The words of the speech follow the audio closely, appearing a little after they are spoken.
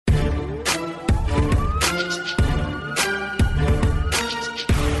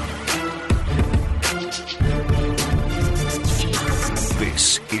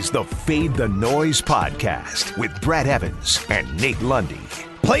the Fade the Noise podcast with Brad Evans and Nate Lundy.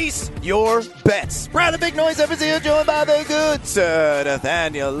 Place your bets. Brad the Big Noise Evans here, joined by the good sir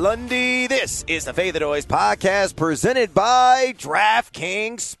Nathaniel Lundy. This is the Fade the Noise podcast presented by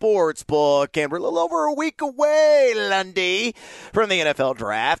DraftKings Sportsbook. And we're a little over a week away, Lundy, from the NFL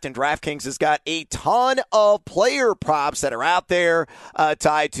draft. And DraftKings has got a ton of player props that are out there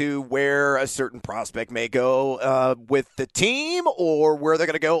tied to where a certain prospect may go with the team or where they're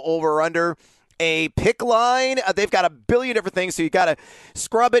going to go over or under a pick line. They've got a billion different things, so you got to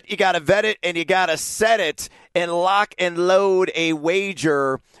scrub it, you got to vet it, and you got to set it and lock and load a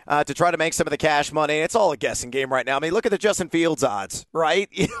wager to try to make some of the cash money. It's all a guessing game right now. I mean, look at the Justin Fields odds, right?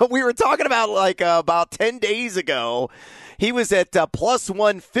 We were talking about about 10 days ago. He was at plus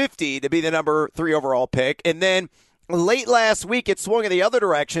 150 to be the number 3 overall pick, and then late last week, it swung in the other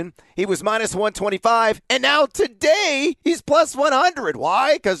direction. He was minus 125, and now today he's plus 100.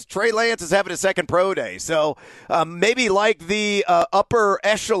 Why? Because Trey Lance is having a second pro day. So maybe like the upper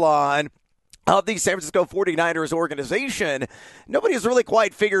echelon of the San Francisco 49ers organization, nobody has really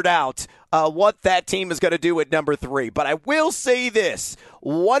quite figured out what that team is going to do at number 3. But I will say this.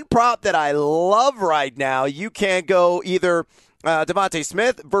 One prop that I love right now, you can go either Devontae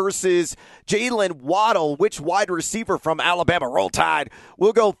Smith versus Jalen Waddle. Which wide receiver from Alabama, Roll Tide,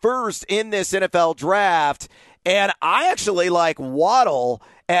 will go first in this NFL draft? And I actually like Waddle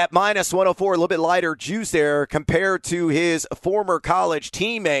at minus 104, a little bit lighter juice there compared to his former college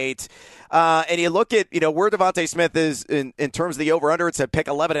teammate. And you look at, where Devontae Smith is in terms of the over-under. It's at pick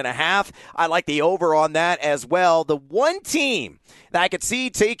 11.5. I like the over on that as well. The one team that I could see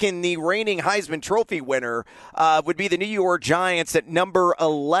taking the reigning Heisman Trophy winner would be the New York Giants at number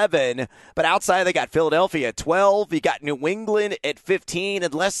 11. But outside, they got Philadelphia at 12. You got New England at 15.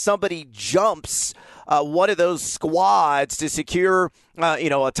 Unless somebody jumps one of those squads to secure,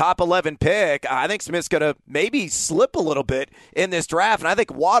 a top 11 pick, I think Smith's going to maybe slip a little bit in this draft. And I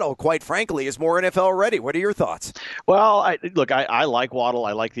think Waddle, quite frankly, is more NFL ready. What are your thoughts? Well, I like Waddle.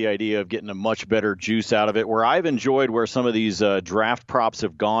 I like the idea of getting a much better juice out of it. Where I've enjoyed where some of these draft props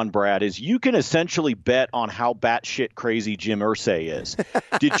have gone, Brad, is you can essentially bet on how batshit crazy Jim Irsay is.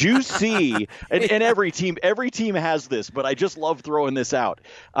 Did you see, and every team has this, but I just love throwing this out.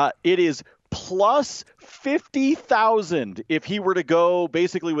 It is plus 50,000 if he were to go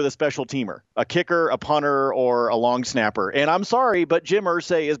basically with a special teamer, a kicker, a punter, or a long snapper. And I'm sorry, but Jim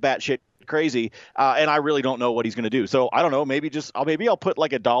Irsay is batshit crazy, and I really don't know what he's going to do. So I don't know. Maybe I'll put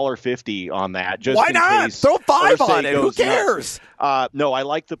like $1.50 on that. Just why not? Throw 5 on it. Who cares? No, I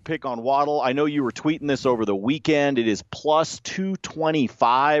like the pick on Waddle. I know you were tweeting this over the weekend. It is plus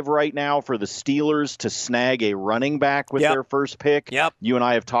 225 right now for the Steelers to snag a running back with their first pick. Yep. You and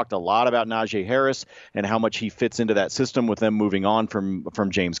I have talked a lot about Najee Harris and how much he fits into that system with them moving on from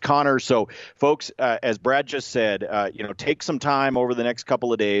James Conner. So, folks, as Brad just said, take some time over the next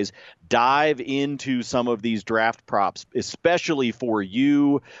couple of days. Dive into some of these draft props, especially for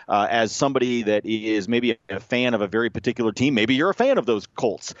you as somebody that is maybe a fan of a very particular team. Maybe you're a fan of those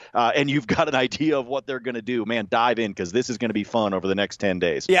Colts, and you've got an idea of what they're going to do. Man, dive in because this is going to be fun over the next 10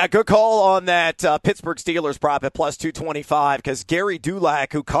 days. Yeah, good call on that Pittsburgh Steelers prop at plus 225 because Gary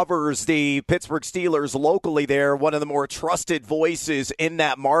Dulac, who covers the Pittsburgh Steelers locally there, one of the more trusted voices in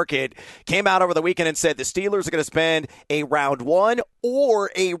that market, came out over the weekend and said the Steelers are going to spend a round 1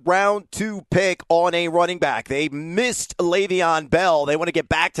 or a round 2 pick on a running back. They missed Le'Veon Bell. They want to get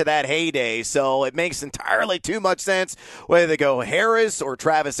back to that heyday, so it makes entirely too much sense whether they go Harris or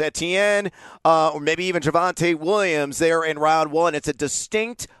Travis Etienne or maybe even Javonte Williams there in round 1. It's a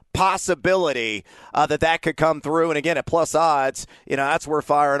distinct possibility that could come through. And again, at plus odds, that's where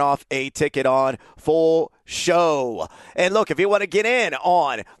firing off a ticket on full show. And look, if you want to get in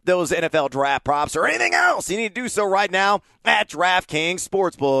on those NFL draft props or anything else, you need to do so right now at DraftKings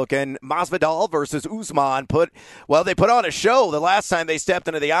Sportsbook. And Masvidal versus Usman they put on a show the last time they stepped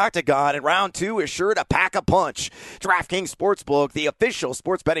into the octagon, and round 2 is sure to pack a punch. DraftKings Sportsbook, the official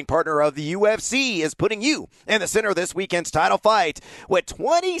sports betting partner of the UFC, is putting you in the center of this weekend's title fight with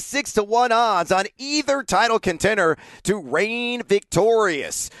 26-1 odds on either title contender to reign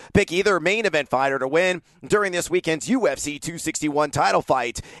victorious. Pick either main event fighter to win during this weekend's UFC 261 title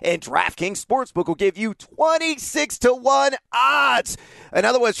fight, and DraftKings Sportsbook will give you 26-1 odds. In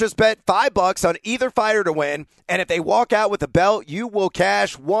other words, just bet $5 on either fighter to win, and if they walk out with the belt, you will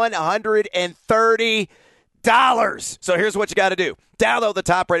cash $130. So here's what you got to do. Download the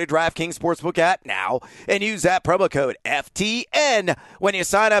top-rated DraftKings Sportsbook app now and use that promo code FTN when you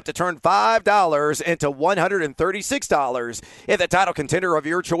sign up to turn $5 into $136 if the title contender of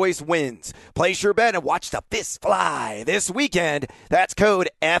your choice wins. Place your bet and watch the fists fly this weekend. That's code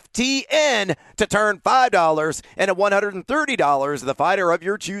FTN to turn $5 into $130 if the fighter of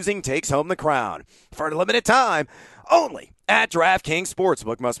your choosing takes home the crown. For a limited time, only at DraftKings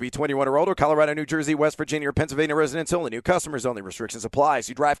Sportsbook. Must be 21 or older. Colorado, New Jersey, West Virginia, or Pennsylvania residents only. New customers only. Restrictions apply.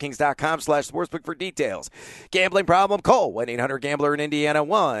 See DraftKings.com/sportsbook for details. Gambling problem? Call 1-800-GAMBLER in Indiana.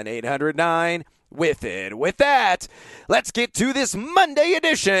 1-800-9-WITH-IT. With that, let's get to this Monday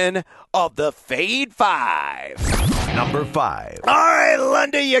edition of the Fade 5. Number 5. All right,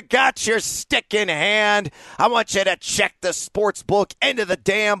 Lundy, you got your stick in hand. I want you to check the sports book into the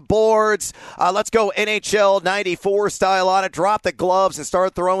damn boards. Let's go NHL 94 style on it. Drop the gloves and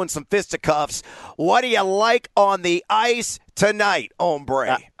start throwing some fisticuffs. What do you like on the ice tonight,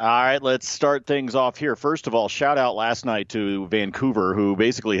 hombre? All right, let's start things off here. First of all, shout out last night to Vancouver, who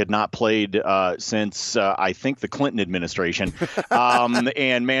basically had not played since, I think, the Clinton administration,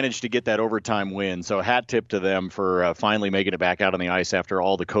 and managed to get that overtime win. So hat tip to them for finally making it back out on the ice after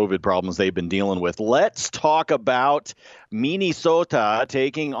all the COVID problems they've been dealing with. Let's talk about Minnesota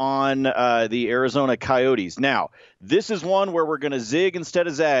taking on the Arizona Coyotes. Now, this is one where we're going to zig instead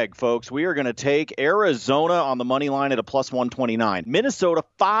of zag, folks. We are going to take Arizona on the money line at a plus 129. Minnesota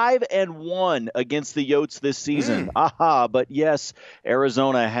 5-1 against the Yotes this season. But yes,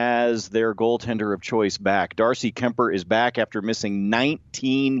 Arizona has their goaltender of choice back. Darcy Kemper is back after missing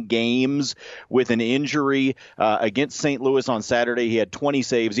 19 games with an injury against St. Louis on Saturday. He had 20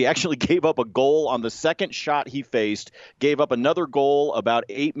 saves. He actually gave up a goal on the second shot he faced, gave up another goal about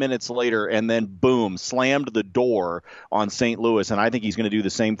 8 minutes later, and then boom, slammed the door on St. Louis, and I think he's going to do the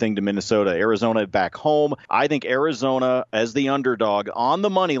same thing to Minnesota. Arizona back home. I think Arizona as the underdog on the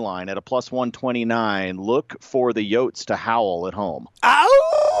money line at a plus 129. Look for the Yotes to howl at home.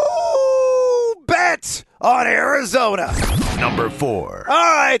 Ow! Bet on Arizona. Number 4. All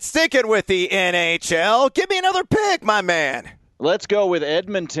right, sticking with the NHL. Give me another pick, my man. Let's go with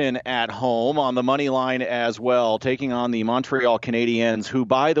Edmonton at home on the money line as well, taking on the Montreal Canadiens, who,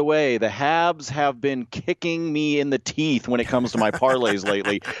 by the way, the Habs have been kicking me in the teeth when it comes to my parlays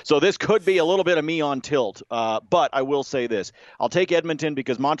lately. So this could be a little bit of me on tilt. But I will say this. I'll take Edmonton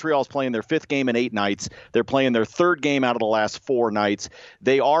because Montreal's playing their 5th game in 8 nights. They're playing their 3rd game out of the last 4 nights.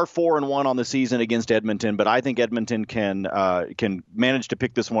 They are 4-1 on the season against Edmonton, but I think Edmonton can manage to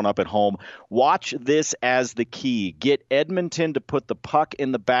pick this one up at home. Watch this as the key. Get Edmonton to put the puck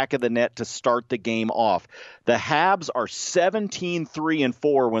in the back of the net to start the game off. The Habs are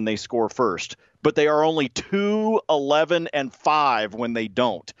 17-3-4 when they score first, but they are only 2-11-5 when they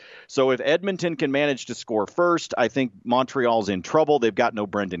don't. So if Edmonton can manage to score first, I think Montreal's in trouble. They've got no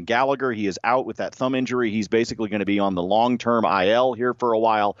Brendan Gallagher. He is out with that thumb injury. He's basically going to be on the long-term IL here for a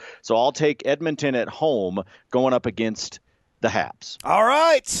while. So I'll take Edmonton at home going up against the Habs. All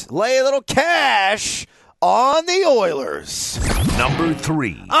right, lay a little cash on the Oilers. Number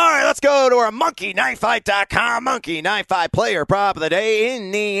 3. All right, let's go to our MonkeyKnifeFight.com Monkey Knife Fight Player Prop of the Day in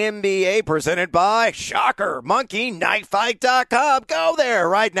the NBA, presented by Shocker, MonkeyKnifeFight.com. Go there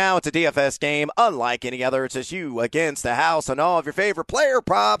right now. It's a DFS game unlike any other. It's just you against the house and all of your favorite player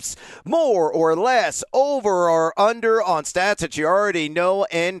props, more or less, over or under on stats that you already know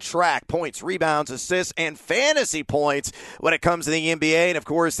and track. Points, rebounds, assists, and fantasy points when it comes to the NBA. And, of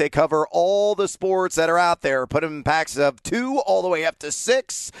course, they cover all the sports that are out there. Put them in packs of 2 all the way up to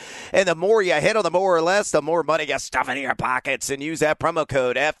 6. And the more you hit on the more or less, the more money you stuff in your pockets. And use that promo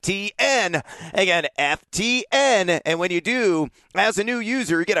code FTN. Again, FTN. And when you do, as a new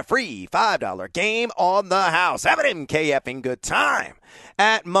user, you get a free $5 game on the house. Have an MKFing good time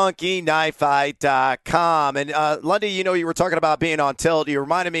at MonkeyKnifeFight.com. And Lundy, you know, you were talking about being on tilt. You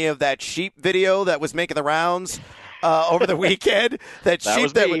reminded me of that sheep video that was making the rounds over the weekend. That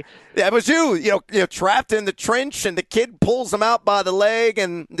was you. You know, trapped in the trench, and the kid pulls him out by the leg,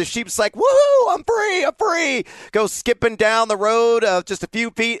 and the sheep's like, "Woohoo! I'm free!" Goes skipping down the road just a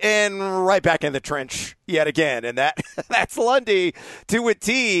few feet, and right back in the trench yet again. And that's Lundy to a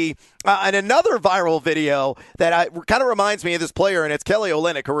T. And another viral video that kind of reminds me of this player, and it's Kelly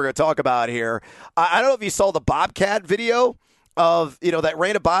Olynyk, who we're going to talk about here. I don't know if you saw the Bobcat video of, you know, that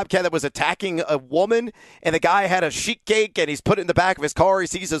random bobcat that was attacking a woman, and the guy had a sheet cake, and he's put it in the back of his car. He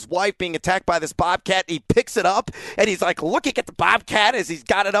sees his wife being attacked by this bobcat. He picks it up, and he's like looking at the bobcat as he's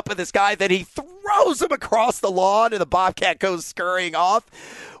got it up at this guy. Then he throws him across the lawn, and the bobcat goes scurrying off.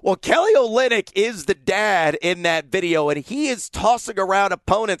 Well, Kelly Olynyk is the dad in that video, and he is tossing around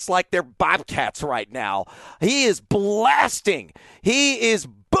opponents like they're bobcats right now. He is blasting. He is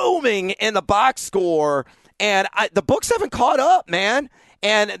booming in the box score, and the books haven't caught up, man.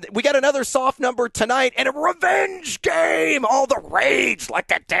 And we got another soft number tonight and a revenge game. All the rage like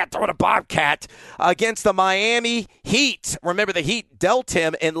that dad throwing a bobcat against the Miami Heat. Remember, the Heat dealt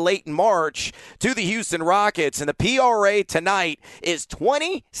him in late March to the Houston Rockets. And the PRA tonight is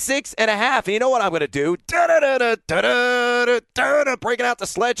 26.5. And you know what I'm going to do? Breaking out the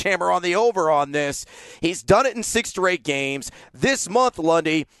sledgehammer on the over on this. He's done it in 6 straight games. This month,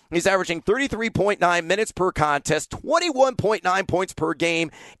 Lundy, he's averaging 33.9 minutes per contest, 21.9 points per game,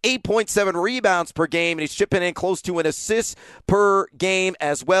 8.7 rebounds per game, and he's chipping in close to an assist per game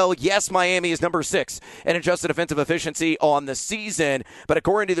as well. Yes, Miami is number 6 in adjusted defensive efficiency on the season, but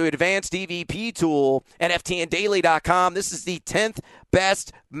according to the advanced DVP tool at FTNDaily.com, this is the 10th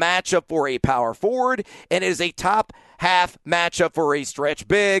best matchup for a power forward, and it is a top half matchup for a stretch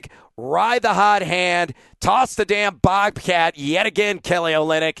big. Ride the hot hand, toss the damn bobcat yet again, Kelly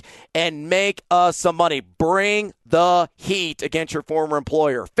Olynyk, and make us some money. Bring the heat against your former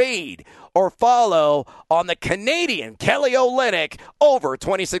employer. Fade or follow on the Canadian Kelly Olynyk over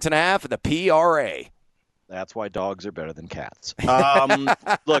 26.5 in the PRA. That's why dogs are better than cats.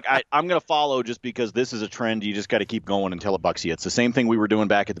 Look, I'm going to follow just because this is a trend. You just got to keep going until it bucks you. It's the same thing we were doing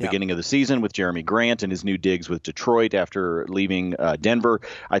back at the beginning of the season with Jeremy Grant and his new digs with Detroit after leaving Denver.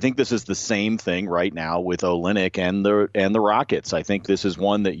 I think this is the same thing right now with Olynyk and the Rockets. I think this is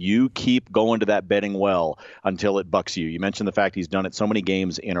one that you keep going to that betting well until it bucks you. You mentioned the fact he's done it so many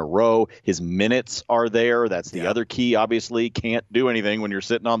games in a row. His minutes are there. That's the other key, obviously. Can't do anything when you're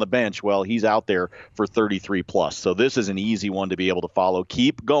sitting on the bench. Well, he's out there for 33 plus. So this is an easy one to be able to follow.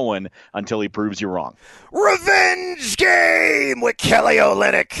 Keep going until he proves you wrong. Revenge game with Kelly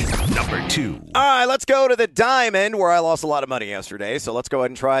Olynyk. Number 2. All right, let's go to the Diamond, where I lost a lot of money yesterday. So let's go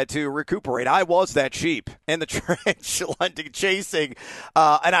ahead and try to recuperate. I was that cheap in the trench, London chasing.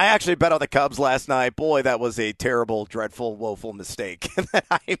 And I actually bet on the Cubs last night. Boy, that was a terrible, dreadful, woeful mistake that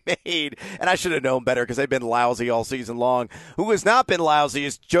I made. And I should have known better because they've been lousy all season long. Who has not been lousy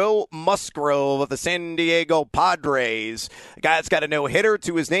is Joe Musgrove of the San Diego Padres. A guy that's got a no-hitter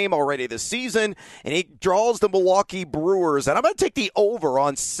to his name already this season, and he draws the Milwaukee Brewers. And I'm going to take the over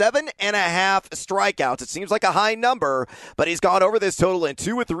on 7.5 strikeouts. It seems like a high number, but he's gone over this total in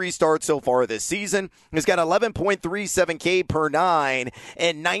 2 or 3 starts so far this season. He's got 11.37 K per 9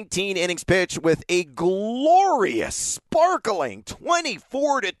 and 19 innings pitched with a glorious, sparkling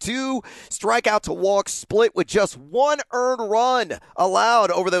 24-2 strikeout to walk split with just 1 earned run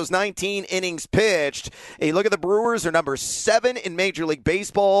allowed over those 19 innings pitched. Hey, look at the Brewers. They're number 7 in Major League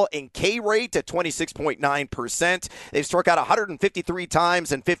Baseball in K rate at 26.9%. They've struck out 153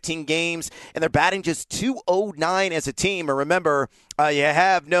 times in 15 games, and they're batting just .209 as a team. And remember, you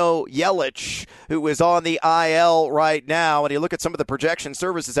have no Yelich, who is on the IL right now. And you look at some of the projection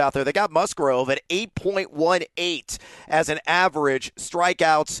services out there, they got Musgrove at 8.18 as an average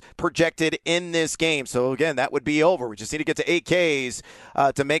strikeouts projected in this game. So, again, that would be over. We just need to get to 8 Ks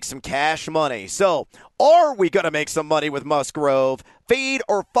to make some cash money. So, are we going to make some money with Musgrove? Fade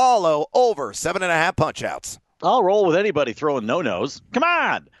or follow over 7.5 punch-outs. I'll roll with anybody throwing no-nos. Come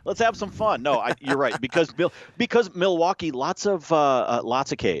on, let's have some fun. No, you're right, because Milwaukee, lots of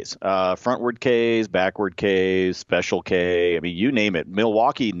Ks, frontward Ks, backward Ks, special K. I mean, you name it.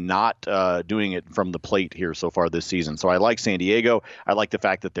 Milwaukee not doing it from the plate here so far this season. So I like San Diego. I like the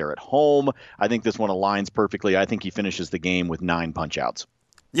fact that they're at home. I think this one aligns perfectly. I think he finishes the game with 9 punch-outs.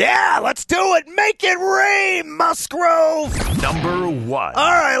 Yeah, let's do it. Make it rain, Musgrove. Number 1.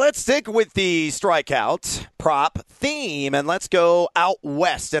 All right, let's stick with the strikeout prop theme, and let's go out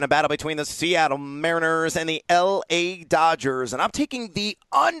west in a battle between the Seattle Mariners and the L.A. Dodgers. And I'm taking the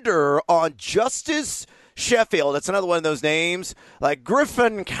under on Justice Sheffield. It's another one of those names like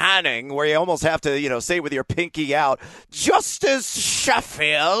Griffin Canning, where you almost have to, say with your pinky out, Justice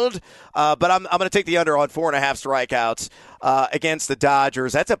Sheffield. But I'm going to take the under on 4.5 strikeouts against the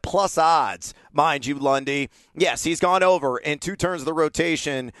Dodgers. That's at plus odds, mind you, Lundy. Yes, he's gone over in 2 turns of the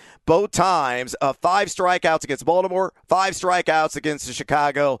rotation both times. 5 strikeouts against Baltimore, 5 strikeouts against the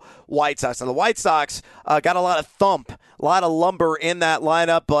Chicago White Sox. Now, the White Sox got a lot of thump, a lot of lumber in that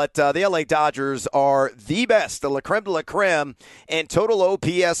lineup, but the LA Dodgers are the best, the la creme de la creme, in total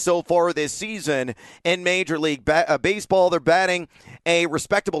OPS so far this season in Major League Baseball. They're batting a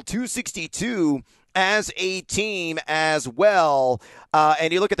respectable 262 as a team as well.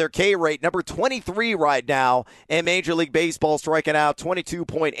 And you look at their K rate, number 23 right now in Major League Baseball, striking out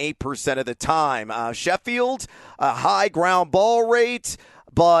 22.8% of the time. Sheffield, a high ground ball rate,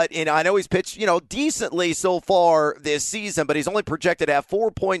 But I know he's pitched, decently so far this season, but he's only projected to have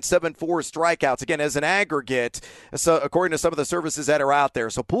 4.74 strikeouts, again, as an aggregate, so according to some of the services that are out there.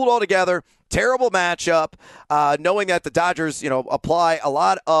 So pulled all together, terrible matchup, knowing that the Dodgers, apply a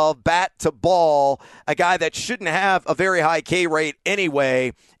lot of bat to ball, a guy that shouldn't have a very high K rate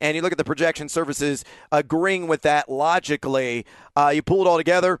anyway. And you look at the projection services agreeing with that logically. You pull it all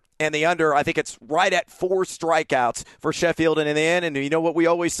together, and the under, I think it's right at 4 strikeouts for Sheffield and in the end. And you know what we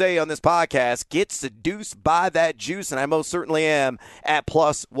always say on this podcast, get seduced by that juice, and I most certainly am at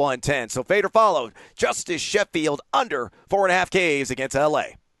plus 110. So fade or followed, Justice Sheffield under 4.5 Ks against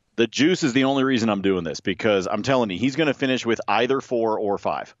L.A. The juice is the only reason I'm doing this, because I'm telling you, he's going to finish with either 4 or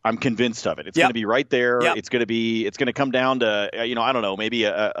 5. I'm convinced of it. It's going to be right there. It's going to come down to, I don't know, maybe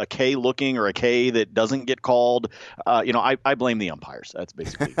a K looking or a K that doesn't get called. I blame the umpires. That's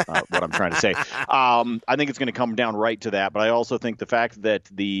basically what I'm trying to say. I think it's going to come down right to that. But I also think the fact that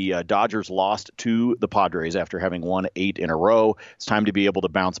the Dodgers lost to the Padres after having won 8 in a row, it's time to be able to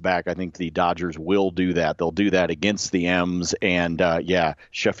bounce back. I think the Dodgers will do that. They'll do that against the M's. And,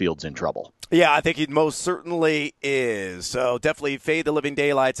 Sheffield's in trouble. Yeah, I think he most certainly is. So definitely fade the living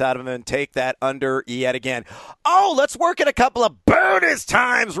daylights out of him and take that under yet again. Oh, let's work in a couple of bonus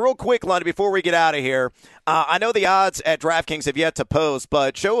times real quick, Lundy, before we get out of here. I know the odds at DraftKings have yet to post,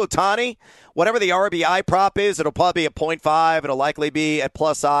 but Shohei Ohtani, whatever the RBI prop is, it'll probably be a 0.5. It'll likely be at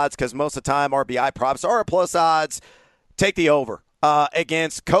plus odds because most of the time RBI props are at plus odds. Take the over.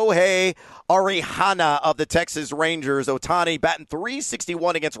 Against Kohei Arihana of the Texas Rangers. Ohtani batting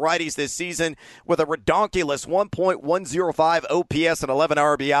 .361 against righties this season with a redonkulous 1.105 OPS and 11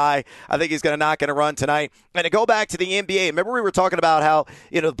 RBI. I think he's going to knock in a run tonight. And to go back to the NBA, remember we were talking about how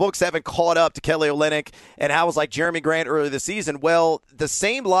the books haven't caught up to Kelly Olynyk and how it was like Jeremy Grant earlier this season. Well, the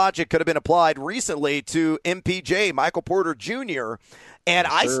same logic could have been applied recently to MPJ, Michael Porter Jr., and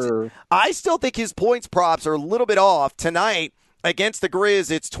I still think his points props are a little bit off tonight. Against the Grizz,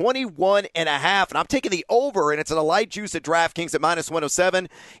 it's 21.5, and I'm taking the over, and it's in a light juice at DraftKings at minus 107.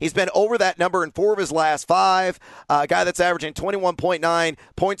 He's been over that number in 4 of his last 5. A guy that's averaging 21.9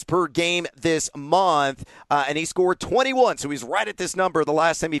 points per game this month, and he scored 21, so he's right at this number the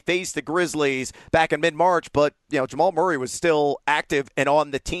last time he faced the Grizzlies back in mid-March, but Jamal Murray was still active and on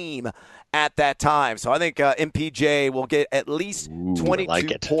the team at that time. So I think MPJ will get at least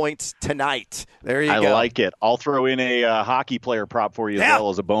 22 points tonight. There you go. I like it. I'll throw in a hockey player prop for you as well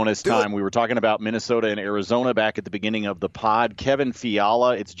as a bonus time. We were talking about Minnesota and Arizona back at the beginning of the pod. Kevin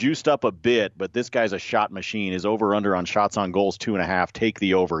Fiala, it's juiced up a bit, but this guy's a shot machine. His over-under on shots on goals, 2.5. Take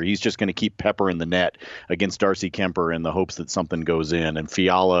the over. He's just going to keep peppering the net against Darcy Kemper in the hopes that something goes in. And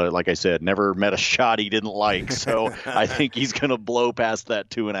Fiala, like I said, never met a shot he didn't like. So I think he's going to blow past that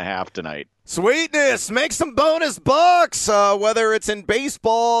 2.5 tonight. Sweetness. Make some bonus bucks, whether it's in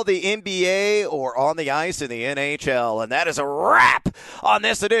baseball, the NBA, or on the ice in the NHL. And that is a wrap on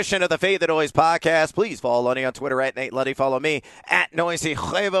this edition of the Fade the Noise podcast. Please follow Lundy on Twitter at Nate Lundy. Follow me at Noisy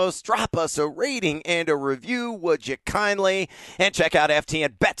Huevos. Drop us a rating and a review, would you kindly? And check out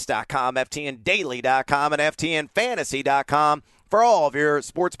FTNBets.com, FTNDaily.com, and FTNFantasy.com. For all of your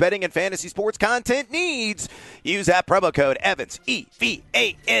sports betting and fantasy sports content needs, use that promo code EVANS,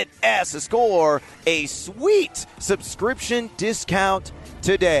 EVANS, to score a sweet subscription discount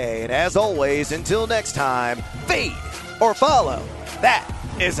today. And as always, until next time, fade or follow. That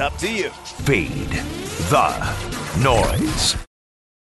is up to you. Fade the noise.